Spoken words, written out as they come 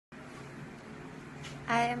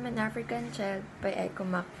I am an African child by Eku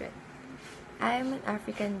Mcgred. I am an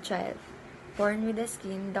African child, born with a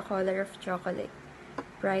skin the color of chocolate,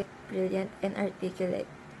 bright, brilliant, and articulate.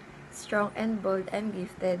 Strong and bold and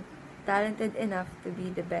gifted, talented enough to be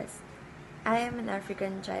the best. I am an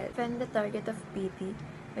African child. When the target of pity,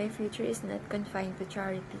 my future is not confined to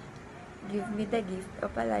charity. Give me the gift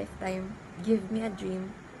of a lifetime. Give me a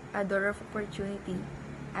dream, a door of opportunity.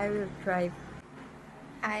 I will thrive.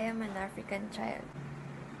 I am an African child.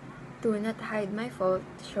 Do not hide my fault,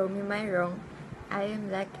 show me my wrong. I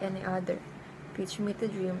am like any other. Teach me to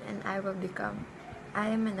dream and I will become. I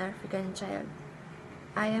am an African child.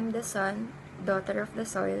 I am the son, daughter of the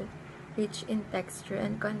soil, rich in texture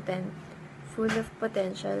and content, full of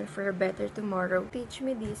potential for a better tomorrow. Teach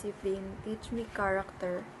me discipline, teach me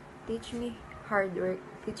character, teach me hard work,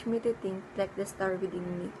 teach me to think like the star within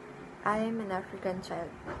me. I am an African child.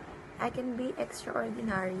 I can be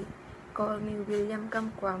extraordinary. Call me William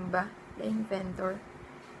Kamkwamba, the inventor.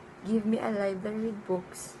 Give me a library with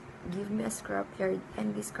books. Give me a scrapyard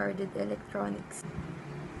and discarded electronics.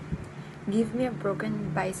 Give me a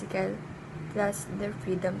broken bicycle, plus the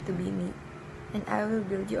freedom to be me, and I will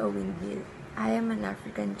build you a windmill. I am an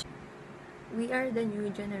African child. We are the new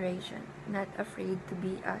generation, not afraid to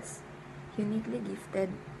be us. Uniquely gifted,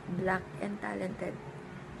 black and talented,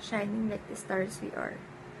 shining like the stars we are.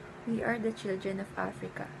 We are the children of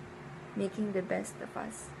Africa, making the best of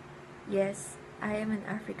us. Yes, I am an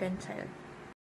African child.